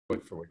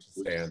for which it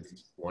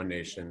stands, one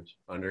nation,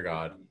 under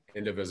God,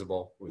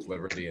 indivisible, with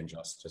liberty and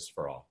justice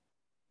for all.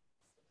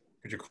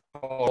 Could you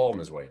call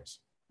Ms. Williams?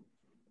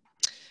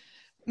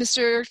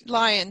 Mr.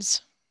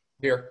 Lyons.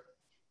 Here.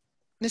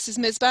 Mrs.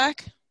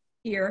 Misbach.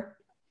 Here.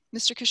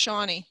 Mr.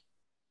 Kashani.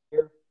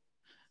 Here.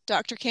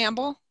 Dr.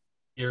 Campbell.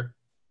 Here.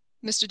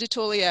 Mr.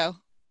 DiTullio.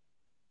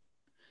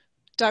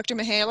 Dr.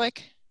 Mihalik.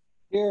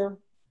 Here.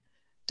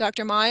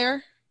 Dr.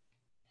 Meyer.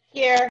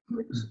 Here.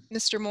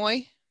 Mr.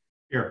 Moy.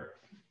 Here.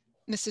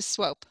 Mrs.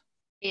 Swope.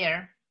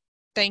 Here.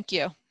 Thank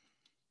you.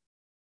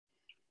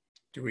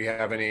 Do we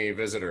have any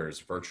visitors,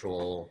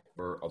 virtual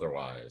or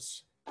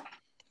otherwise?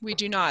 We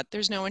do not.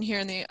 There's no one here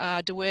in the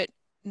DeWitt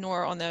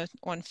nor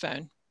on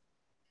phone.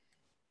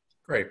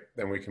 Great.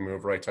 Then we can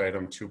move right to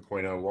item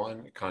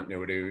 2.01,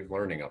 continuity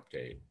learning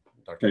update.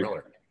 Dr. Okay.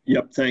 Miller.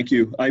 Yep, thank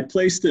you. I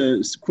placed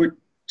a quick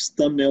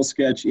thumbnail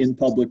sketch in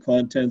public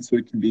content so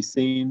it can be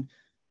seen.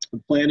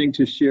 I'm planning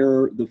to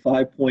share the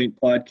 5-point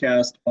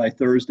podcast by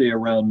Thursday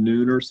around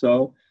noon or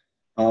so,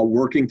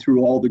 working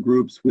through all the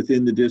groups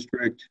within the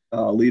district,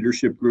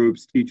 leadership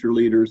groups, teacher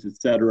leaders,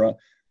 etc.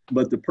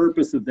 But the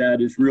purpose of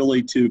that is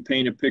really to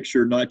paint a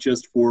picture not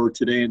just for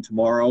today and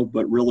tomorrow,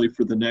 but really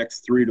for the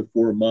next 3 to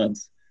 4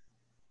 months.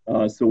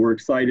 So we're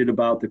excited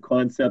about the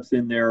concepts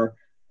in there.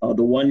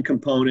 The one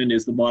component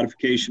is the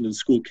modification of the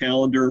school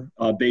calendar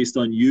based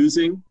on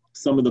using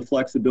some of the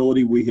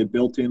flexibility we had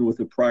built in with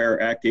a prior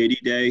Act 80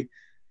 day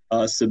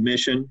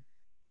submission.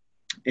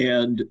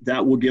 And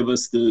that will give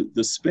us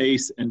the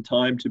space and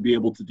time to be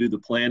able to do the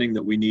planning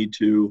that we need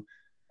to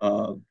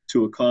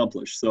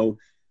accomplish. So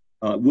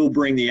we'll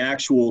bring the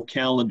actual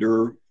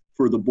calendar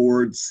for the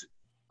board's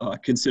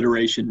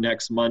consideration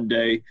next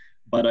Monday,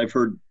 but I've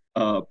heard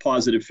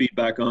positive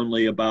feedback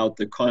only about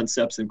the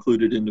concepts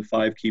included in the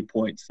 5 key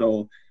points.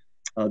 So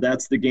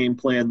that's the game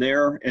plan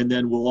there. And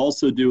then we'll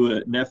also do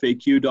an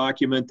FAQ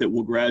document that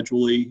will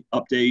gradually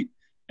update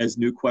as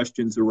new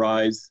questions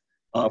arise.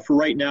 For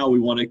right now, we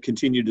want to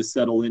continue to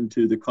settle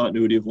into the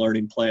continuity of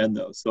learning plan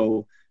though.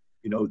 So,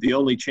 you know, the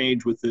only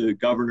change with the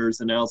governor's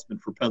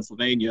announcement for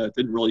Pennsylvania, it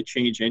didn't really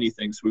change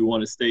anything. So we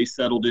want to stay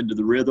settled into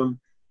the rhythm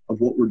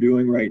of what we're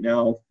doing right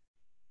now.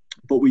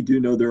 But we do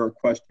know there are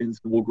questions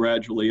and we'll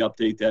gradually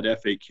update that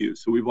FAQ.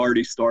 So we've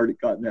already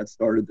gotten that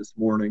started this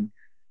morning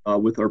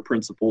with our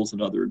principals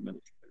and other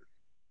administrators.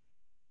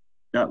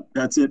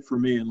 That's it for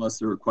me unless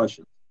there are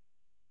questions.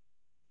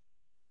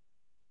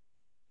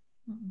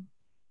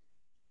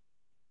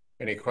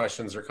 Any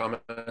questions or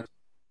comments?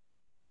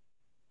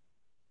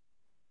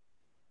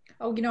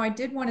 Oh, you know, I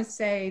did want to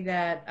say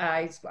that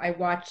I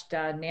watched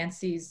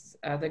Nancy's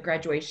the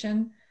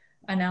graduation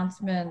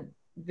announcement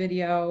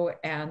video,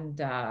 and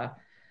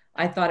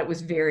I thought it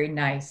was very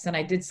nice. And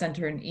I did send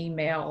her an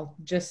email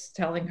just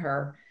telling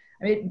her,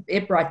 I mean,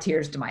 it brought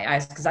tears to my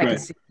eyes because I could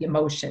see the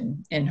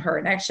emotion in her.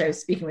 And actually, I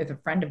was speaking with a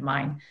friend of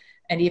mine,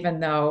 and even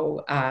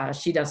though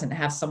she doesn't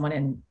have someone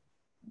in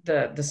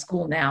the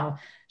school now,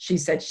 she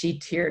said she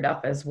teared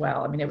up as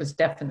well. I mean, it was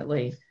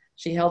definitely,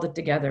 she held it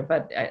together,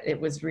 but it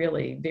was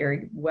really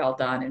very well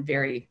done and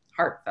very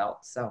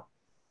heartfelt. So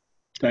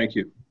thank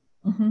you.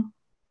 Mm-hmm.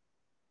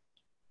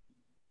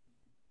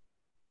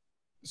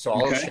 So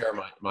I'll share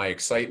my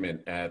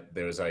excitement at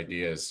those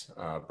ideas,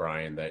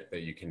 Brian, that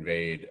you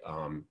conveyed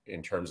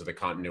in terms of the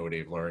continuity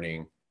of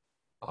learning,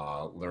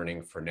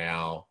 learning for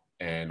now,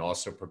 and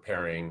also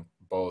preparing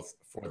both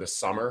for the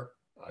summer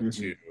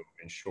to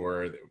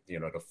ensure that, you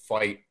know, to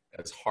fight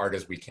as hard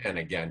as we can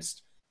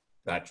against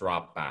that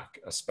drop back,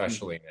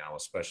 especially now,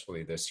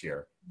 especially this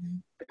year.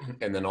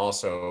 And then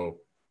also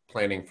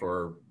planning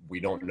for, we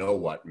don't know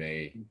what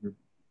the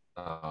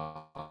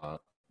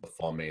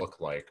fall may look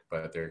like,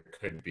 but there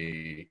could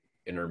be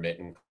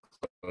intermittent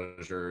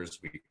closures.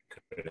 We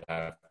could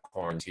have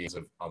quarantines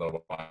of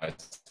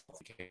otherwise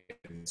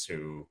kids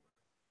who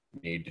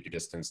need to do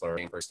distance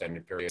learning for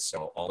extended periods.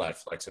 So all that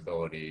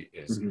flexibility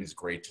is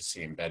great to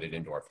see embedded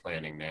into our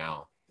planning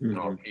now. And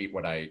I'll repeat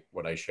what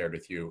I shared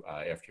with you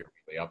after your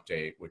weekly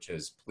update, which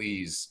is,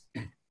 please,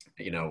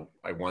 you know,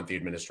 I want the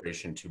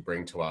administration to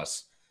bring to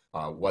us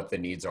what the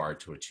needs are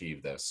to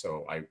achieve this.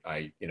 So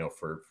I you know,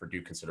 for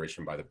due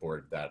consideration by the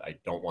board, that I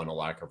don't want a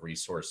lack of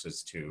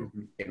resources to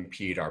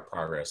impede our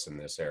progress in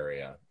this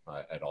area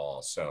at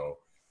all. So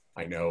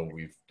I know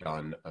we've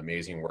done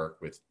amazing work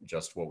with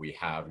just what we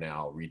have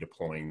now,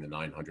 redeploying the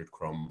 900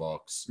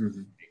 Chromebooks,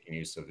 making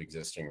use of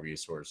existing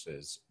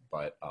resources.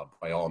 But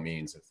by all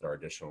means, if there are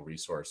additional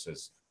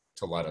resources,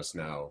 to let us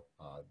know.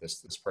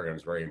 This program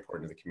is very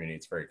important to the community.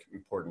 It's very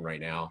important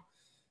right now,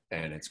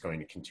 and it's going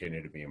to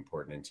continue to be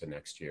important into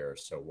next year.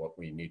 So what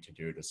we need to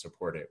do to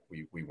support it,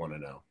 we want to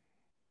know.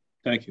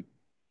 Thank you.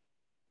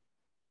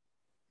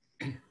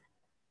 Okay.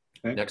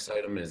 Next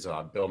item is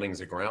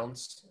buildings and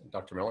grounds.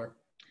 Dr. Miller.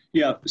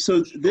 Yeah,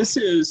 so this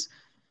is,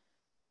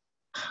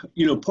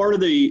 you know, part of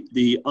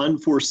the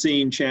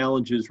unforeseen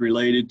challenges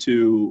related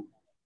to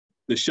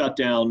the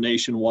shutdown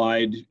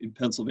nationwide in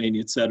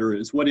Pennsylvania, et cetera,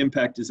 is what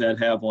impact does that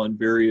have on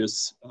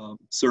various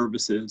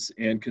services,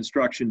 and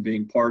construction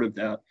being part of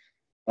that.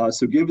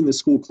 So given the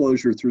school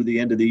closure through the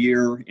end of the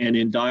year, and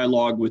in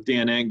dialogue with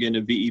Dan Engen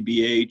of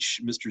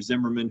VEBH, Mr.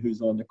 Zimmerman,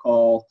 who's on the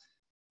call,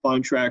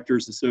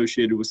 contractors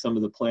associated with some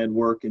of the planned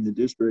work in the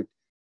district,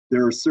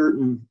 there are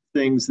certain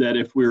things that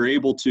if we're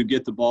able to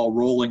get the ball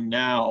rolling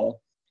now,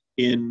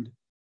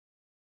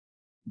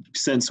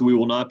 since we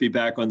will not be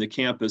back on the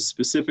campus,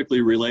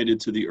 specifically related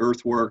to the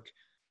earthwork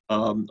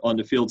on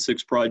the Field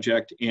 6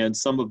 project and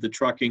some of the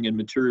trucking and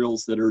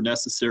materials that are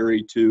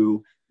necessary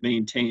to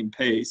maintain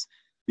pace.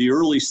 The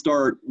early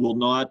start will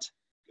not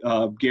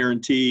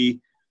guarantee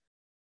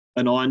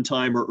an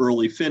on-time or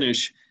early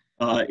finish.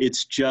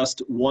 It's just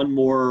one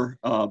more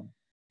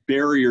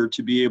barrier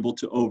to be able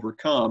to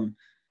overcome.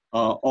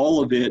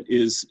 All of it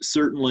is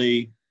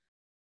certainly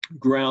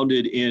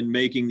grounded in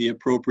making the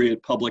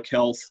appropriate public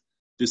health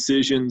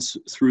decisions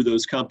through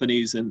those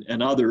companies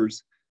and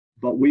others.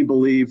 But we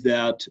believe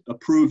that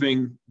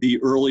approving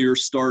the earlier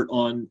start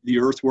on the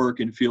earthwork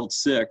in Field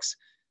 6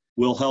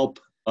 will help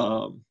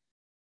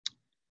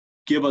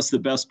give us the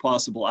best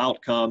possible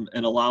outcome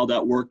and allow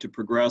that work to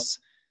progress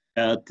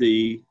in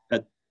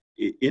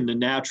the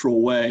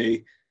natural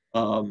way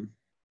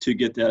to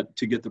get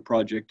the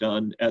project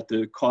done at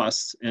the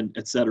costs and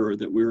et cetera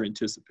that we're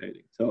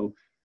anticipating. So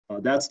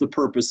that's the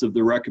purpose of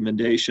the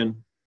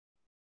recommendation.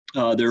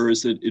 There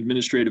is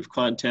administrative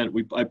content.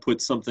 I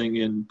put something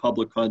in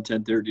public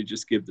content there to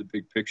just give the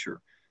big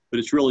picture, but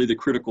it's really the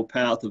critical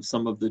path of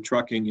some of the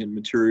trucking and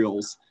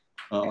materials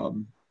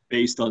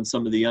based on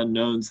some of the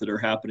unknowns that are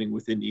happening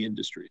within the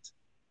industries.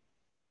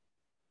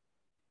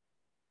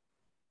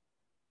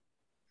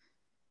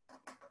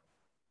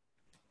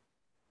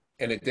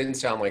 And it didn't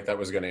sound like that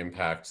was going to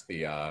impact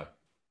the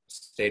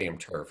stadium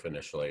turf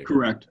initially.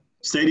 Correct.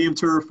 Stadium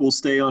turf will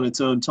stay on its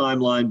own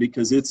timeline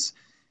because it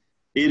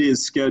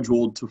is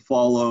scheduled to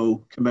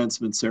follow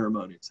commencement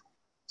ceremonies.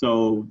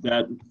 So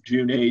that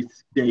June 8th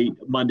date,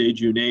 Monday,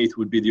 June 8th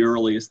would be the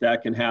earliest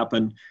that can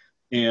happen.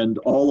 And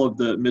all of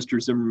Mr.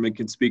 Zimmerman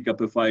can speak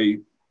up if I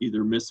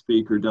either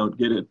misspeak or don't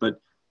get it, but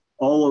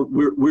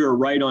we're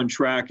right on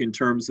track in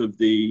terms of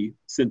the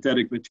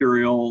synthetic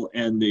material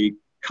and the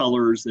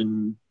colors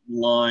and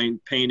line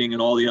painting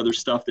and all the other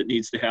stuff that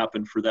needs to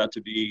happen for that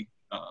to be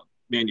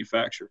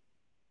manufactured.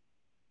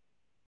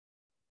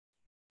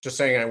 Just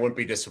saying, I wouldn't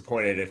be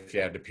disappointed if you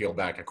had to peel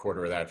back a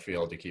quarter of that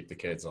field to keep the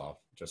kids off.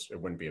 It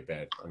wouldn't be a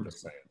bad, I'm just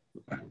saying.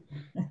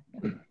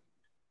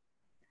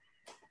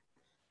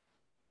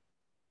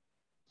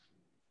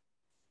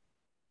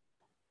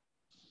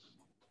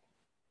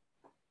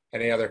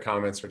 Any other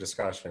comments or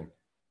discussion?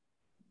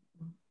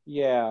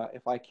 Yeah,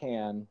 if I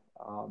can.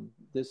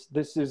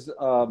 This is,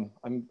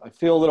 I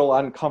feel a little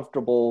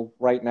uncomfortable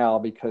right now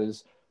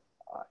because,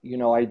 you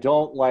know, I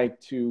don't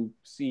like to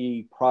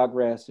see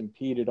progress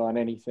impeded on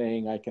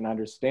anything. I can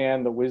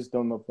understand the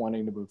wisdom of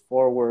wanting to move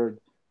forward.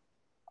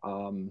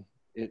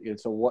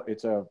 It's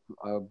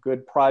a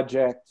good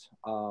project.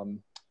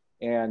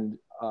 And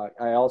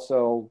I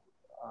also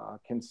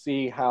can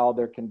see how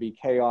there can be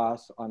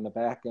chaos on the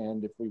back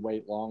end if we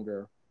wait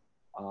longer.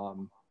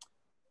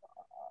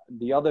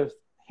 The other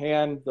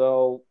hand,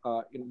 though,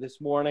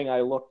 this morning I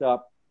looked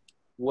up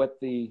what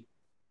the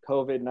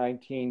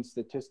COVID-19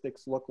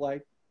 statistics look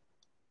like,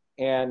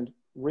 and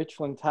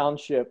Richland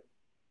Township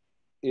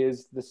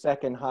is the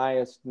second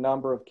highest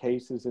number of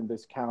cases in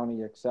this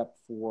county except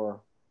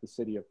for the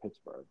city of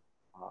Pittsburgh.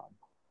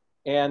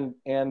 And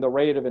the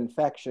rate of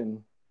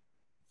infection,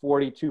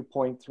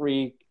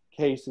 42.3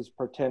 cases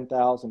per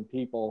 10,000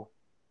 people,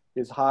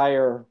 is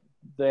higher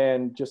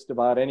than just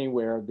about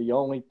anywhere. The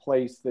only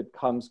place that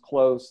comes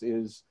close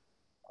is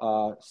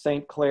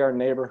St. Clair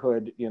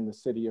neighborhood in the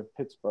city of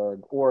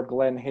Pittsburgh, or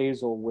Glen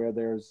Hazel, where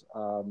there's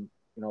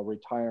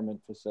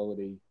retirement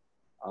facility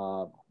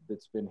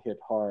that's been hit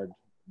hard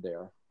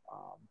there.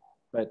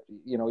 But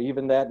you know,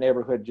 even that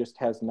neighborhood just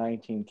has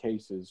 19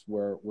 cases,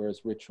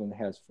 whereas Richland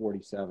has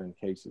 47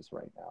 cases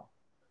right now.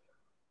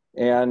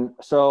 And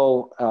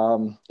so,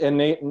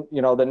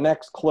 the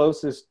next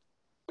closest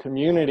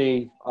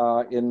community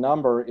in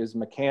number is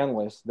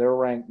McCandless. They're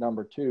ranked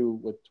number 2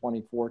 with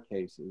 24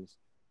 cases.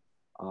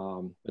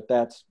 But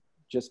that's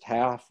just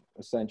half,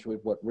 essentially,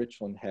 of what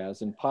Richland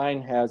has. And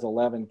Pine has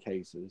 11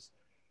 cases.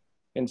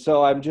 And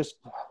so I'm just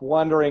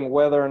wondering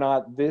whether or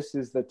not this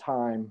is the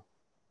time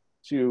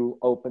to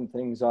open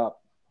things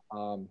up,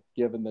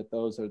 given that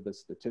those are the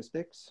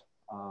statistics.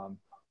 I'm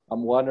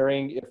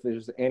wondering if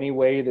there's any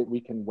way that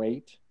we can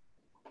wait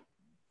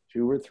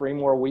 2 or 3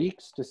 more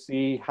weeks to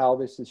see how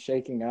this is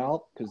shaking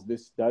out, because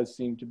this does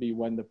seem to be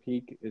when the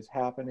peak is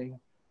happening,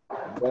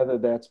 whether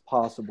that's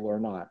possible or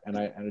not. And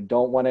I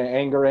don't want to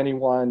anger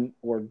anyone,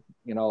 or,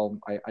 you know,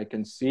 I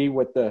can see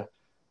what the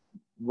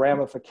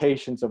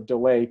ramifications of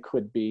delay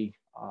could be.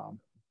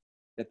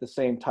 At the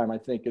same time, I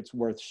think it's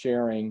worth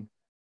sharing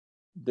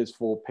this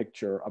full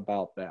picture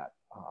about that.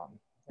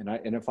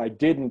 And if I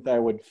didn't, I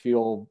would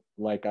feel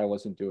like I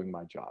wasn't doing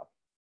my job.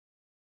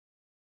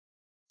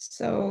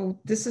 So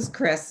this is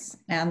Chris,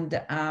 and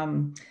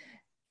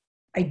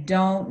I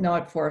don't know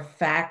it for a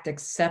fact,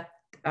 except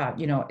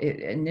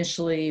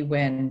initially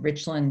when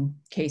Richland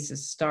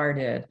cases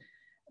started,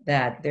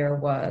 that there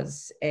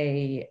was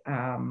a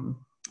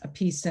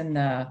piece in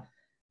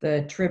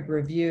the Trib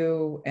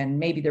Review, and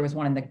maybe there was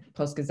one in the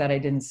Post-Gazette, I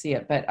didn't see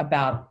it, but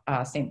about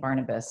St.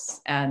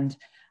 Barnabas. And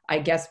I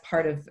guess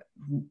part of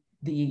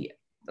the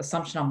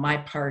assumption on my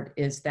part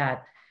is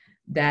that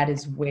that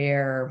is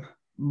where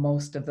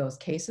most of those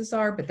cases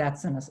are, but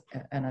that's an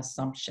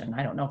assumption.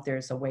 I don't know if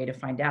there's a way to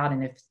find out.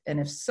 And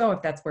if so,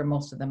 if that's where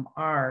most of them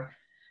are,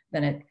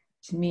 then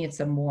to me, it's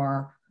a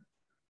more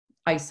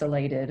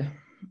isolated,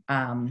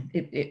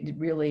 it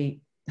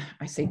really,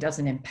 I say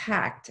doesn't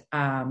impact,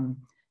 have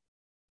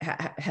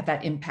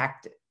that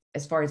impact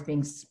as far as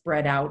being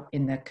spread out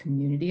in the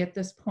community at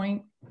this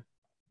point.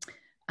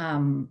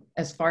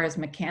 As far as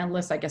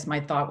McCandless, I guess my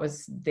thought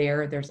was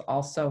there's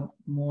also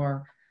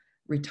more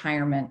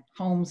retirement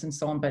homes and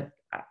so on, but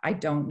I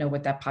don't know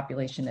what that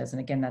population is.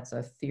 And again, that's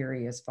a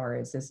theory as far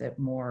as, is it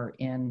more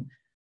in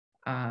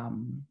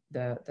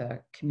the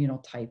communal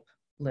type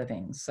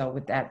living? So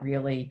with that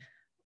really,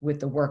 with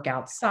the work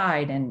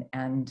outside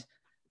and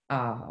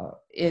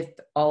if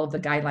all of the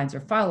guidelines are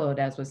followed,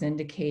 as was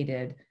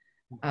indicated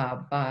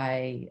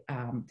by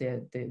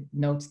the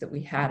notes that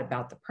we had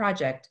about the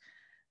project,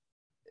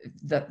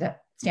 the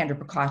standard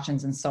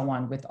precautions and so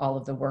on with all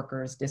of the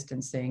workers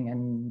distancing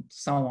and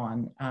so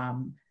on,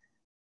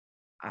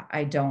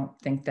 I don't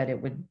think that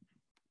it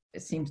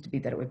seems to be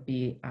that it would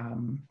be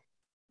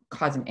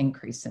cause an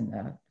increase in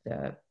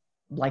the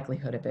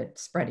likelihood of it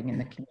spreading in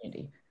the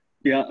community.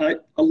 Yeah,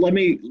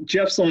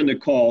 Jeff's on the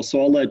call, so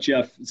I'll let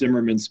Jeff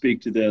Zimmerman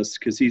speak to this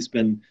because he's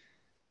been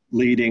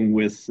leading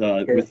with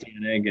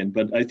Dan Engen.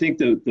 But I think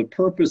the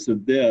purpose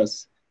of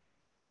this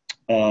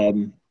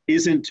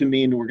isn't to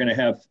mean we're going to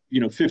have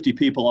 50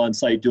 people on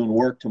site doing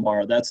work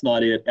tomorrow. That's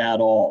not it at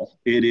all.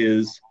 It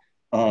is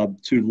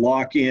to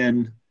lock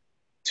in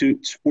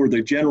for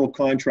the general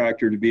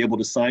contractor to be able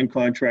to sign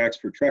contracts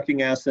for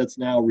trucking assets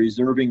now,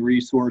 reserving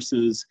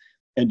resources,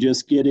 and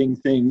just getting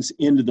things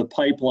into the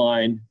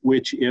pipeline,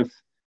 which if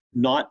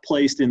not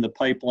placed in the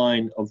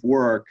pipeline of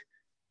work,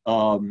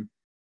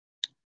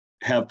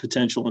 have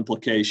potential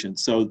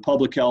implications. So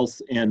public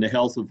health and the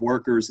health of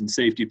workers and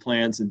safety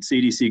plans and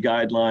CDC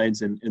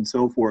guidelines and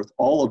so forth,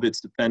 all of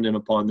it's dependent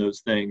upon those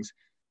things.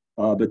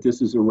 But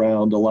this is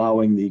around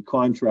allowing the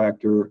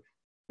contractor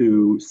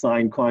to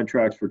sign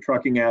contracts for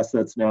trucking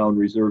assets now and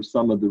reserve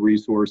some of the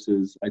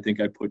resources. I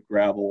think I put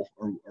gravel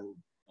or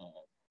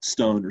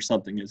stone or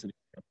something as an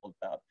example of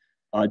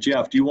that.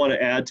 Jeff, do you want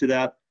to add to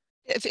that?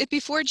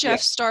 Before Jeff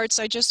starts,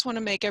 I just want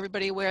to make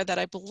everybody aware that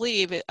I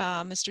believe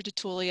Mr.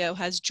 DiTullio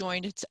has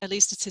joined, at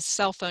least it's his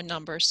cell phone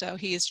number, so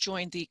he has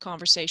joined the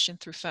conversation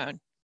through phone.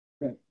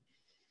 Okay.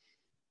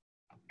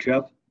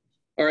 Jeff?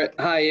 All right.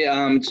 Hi,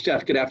 it's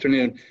Jeff. Good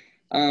afternoon.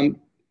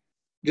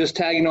 Just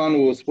tagging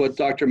on with what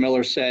Dr.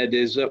 Miller said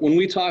is that when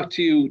we talked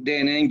to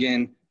Dan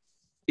Engen,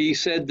 he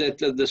said that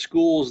the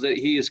schools that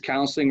he is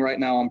counseling right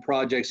now on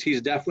projects,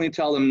 he's definitely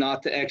telling them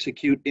not to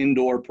execute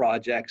indoor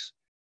projects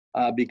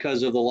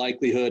because of the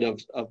likelihood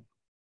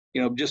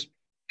of just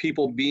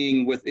people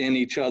being within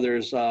each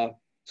other's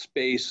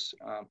space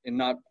and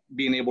not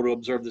being able to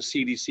observe the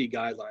CDC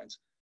guidelines.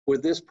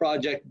 With this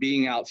project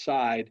being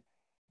outside,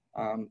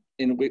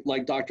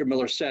 like Dr.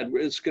 Miller said,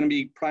 it's going to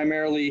be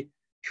primarily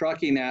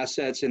trucking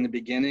assets in the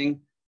beginning.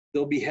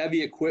 There'll be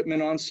heavy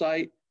equipment on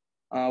site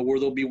where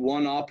there'll be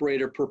one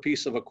operator per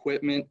piece of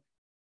equipment.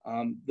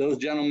 Those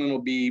gentlemen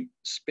will be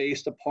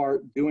spaced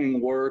apart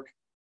doing work,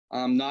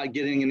 not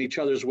getting in each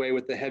other's way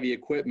with the heavy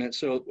equipment.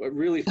 So I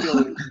really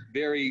feel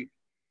very,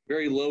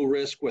 very low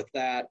risk with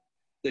that.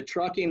 The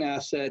trucking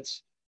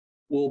assets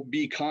will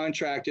be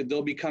contracted.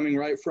 They'll be coming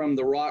right from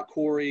the rock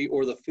quarry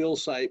or the fill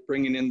site,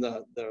 bringing in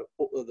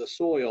the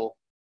soil.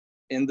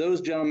 And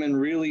those gentlemen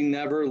really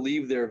never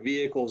leave their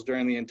vehicles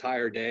during the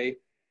entire day.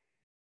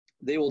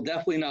 They will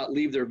definitely not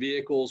leave their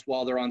vehicles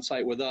while they're on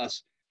site with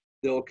us.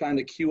 They'll kind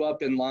of queue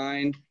up in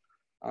line.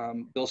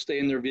 They'll stay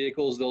in their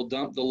vehicles. They'll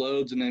dump the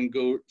loads and then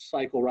go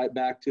cycle right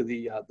back to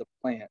the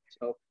plant.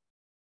 So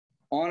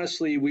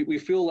honestly, we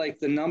feel like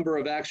the number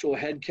of actual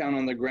headcount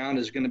on the ground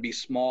is going to be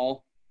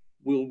small.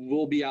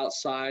 We'll be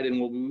outside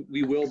and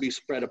we will be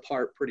spread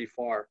apart pretty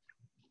far.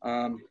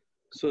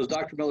 So as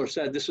Dr. Miller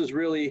said, this is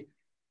really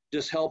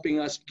just helping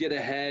us get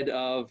ahead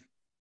of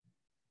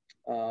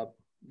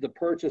the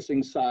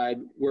purchasing side,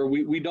 where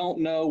we don't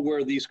know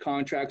where these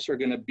contracts are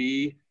going to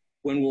be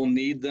when we'll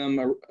need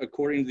them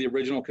according to the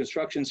original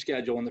construction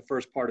schedule in the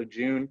first part of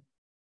June.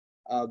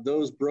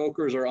 Those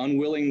brokers are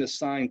unwilling to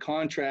sign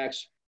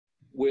contracts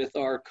with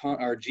our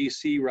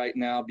GC right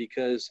now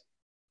because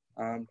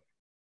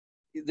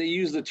they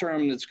use the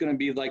term that's going to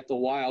be like the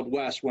Wild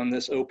West when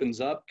this opens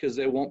up, because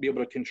they won't be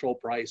able to control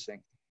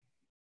pricing.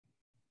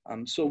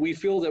 So we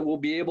feel that we'll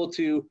be able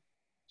to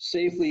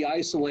safely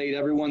isolate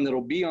everyone that'll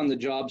be on the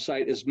job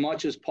site as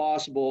much as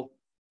possible.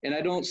 And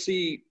I don't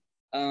see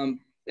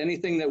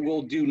anything that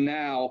we'll do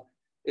now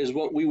is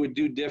what we would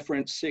do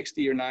different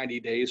 60 or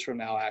 90 days from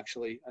now,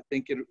 actually. I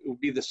think it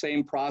would be the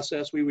same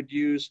process we would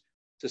use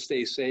to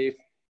stay safe.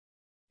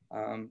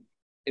 And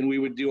we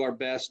would do our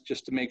best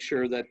just to make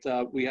sure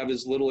that we have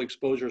as little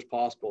exposure as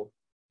possible.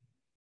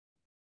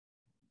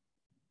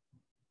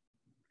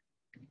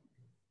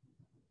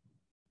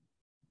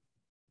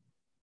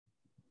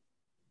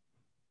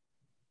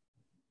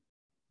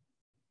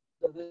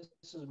 this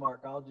is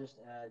Mark. I'll just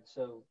add.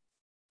 So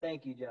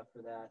thank you, Jeff,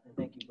 for that, and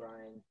thank you,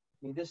 Brian.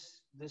 I mean,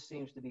 this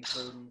seems to be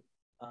prudent.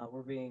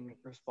 We're being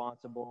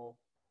responsible.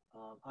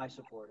 I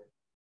support it.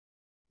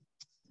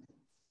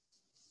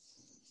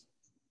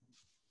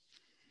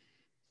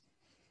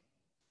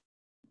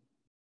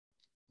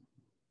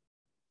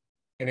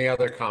 Any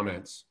other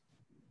comments?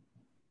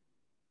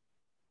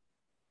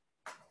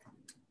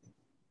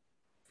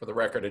 For the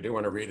record, I do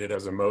want to read it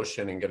as a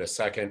motion and get a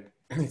second.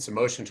 It's a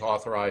motion to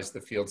authorize the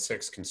Field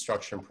 6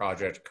 construction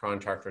project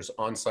contractors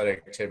on-site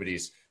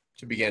activities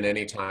to begin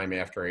anytime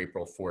after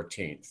April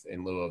 14th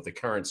in lieu of the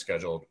current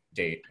scheduled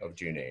date of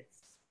June 8th.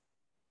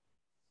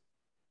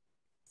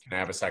 Can I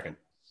have a second?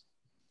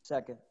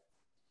 Second.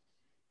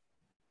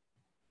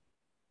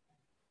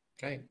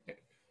 Okay.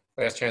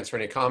 Last chance for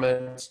any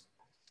comments.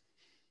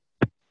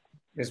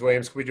 Ms.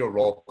 Williams, can we do a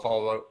roll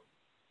call vote?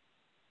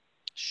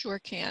 Sure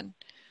can.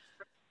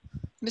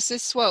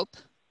 Mrs. Swope.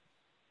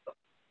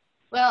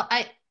 Well,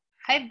 I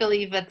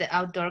believe that the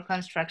outdoor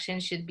construction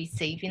should be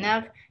safe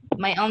enough.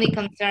 My only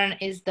concern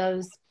is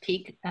those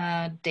peak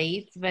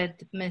dates that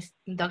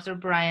Dr.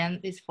 Brian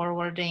is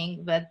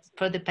forwarding, but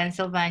for the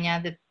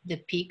Pennsylvania, the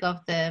peak of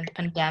the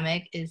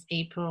pandemic is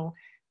April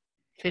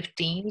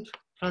 15th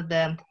for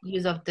the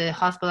use of the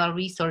hospital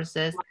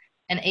resources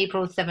and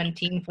April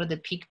 17th for the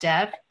peak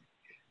death.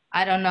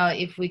 I don't know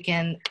if we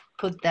can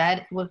put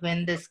that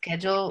within the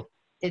schedule.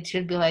 It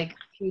should be like a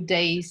few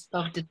days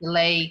of the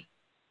delay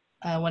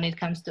when it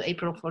comes to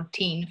April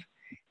 14th,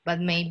 but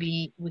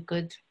maybe we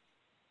could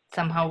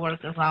somehow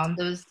work around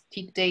those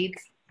peak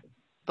dates.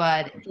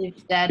 But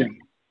if that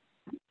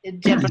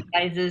it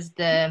jeopardizes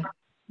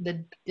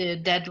the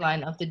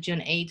deadline of the June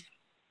 8th,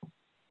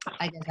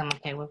 I guess I'm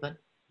okay with it.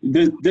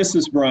 This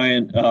is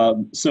Brian.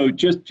 So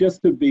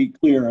just to be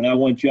clear, and I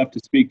want Jeff to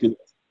speak to this,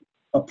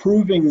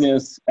 approving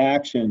this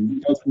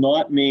action does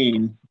not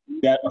mean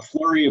that a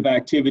flurry of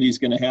activity is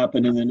going to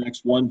happen in the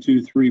next 1,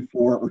 2, 3,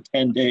 4, or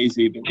 10 days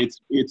even.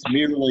 It's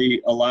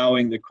merely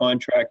allowing the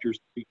contractors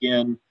to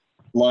begin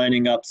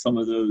lining up some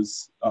of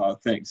those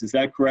things. Is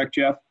that correct,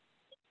 Jeff?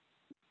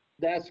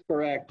 That's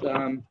correct.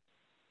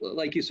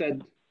 Like you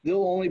said,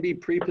 there'll only be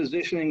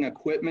pre-positioning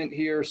equipment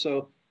here.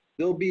 So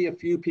there'll be a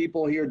few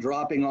people here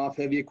dropping off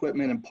heavy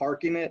equipment and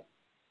parking it.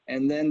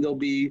 And then there'll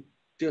be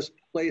just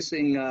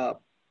placing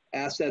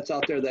assets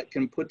out there that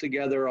can put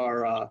together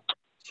our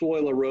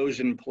soil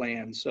erosion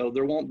plan. So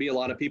there won't be a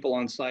lot of people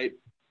on site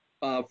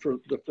for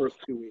the first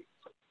 2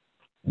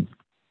 weeks.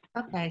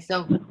 Okay,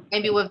 so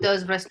maybe with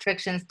those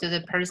restrictions to the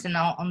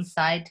personnel on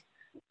site,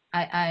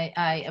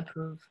 I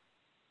approve.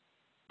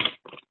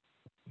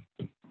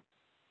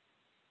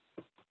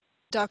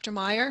 Dr.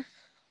 Meyer.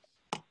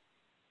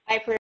 I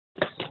approve.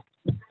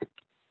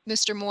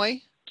 Mr.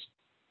 Moy.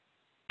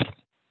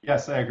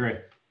 Yes, I agree.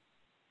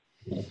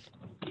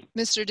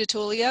 Mr.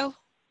 DiTullio.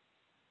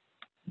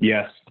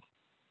 Yes.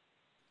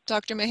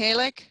 Dr.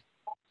 Mihalik.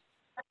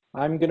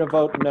 I'm going to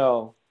vote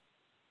no.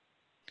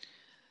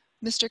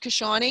 Mr.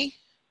 Kashani.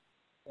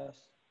 Yes.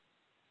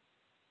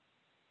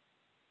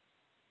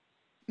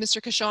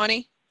 Mr.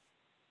 Kashani.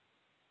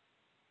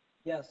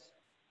 Yes.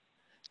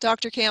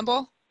 Dr.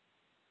 Campbell.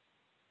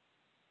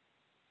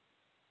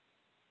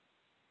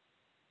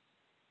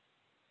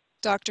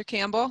 Dr.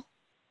 Campbell.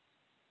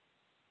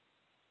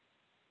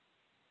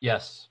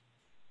 Yes.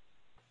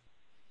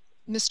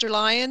 Mr.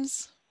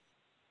 Lyons.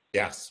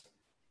 Yes.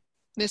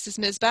 Mrs.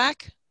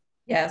 Misbach.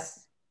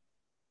 Yes.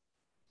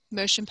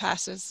 Motion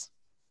passes.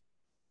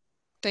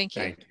 Thank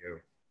you. Thank you.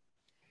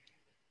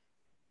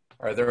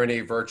 Are there any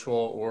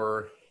virtual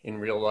or in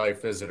real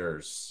life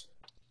visitors?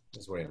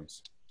 Ms.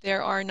 Williams.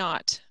 There are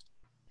not.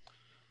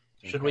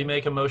 Should we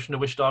make a motion to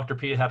wish Dr.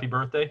 P a happy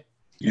birthday?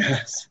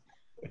 Yes.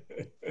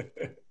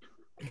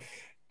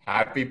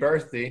 Happy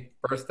birthday.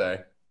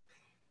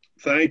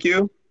 Thank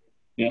you.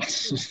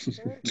 Yes.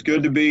 It's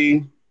good to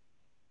be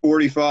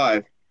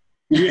 45.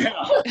 Yeah.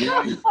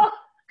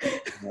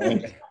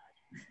 Right.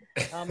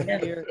 How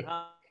many years?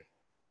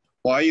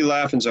 Why are you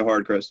laughing so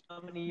hard, Chris? How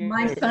many years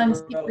My in a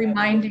sons row keep have you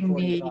reminding been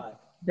me 45?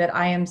 that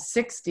I am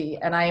 60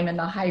 and I am in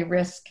the high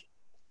risk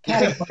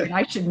category and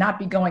I should not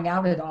be going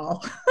out at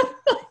all.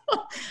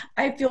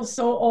 I feel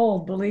so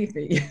old, believe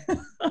me.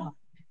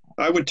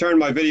 I would turn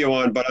my video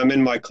on, but I'm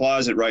in my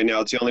closet right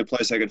now. It's the only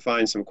place I could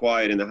find some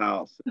quiet in the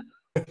house.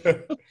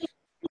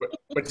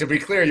 But to be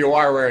clear, you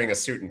are wearing a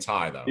suit and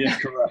tie, though. Yeah,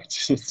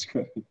 correct. That's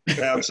good.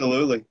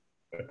 Absolutely.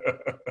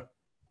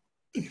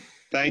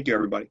 Thank you,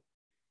 everybody.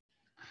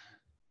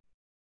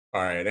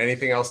 All right.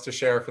 Anything else to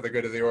share for the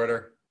good of the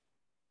order?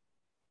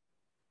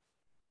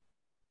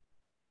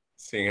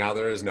 Seeing how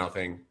there is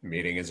nothing,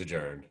 meeting is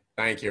adjourned.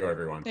 Thank you,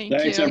 everyone. Thank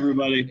Thanks, you.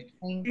 everybody.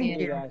 Thank Thank you.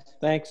 Hey, guys.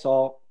 Thanks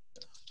all.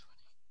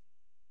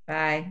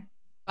 Bye.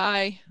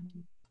 Bye.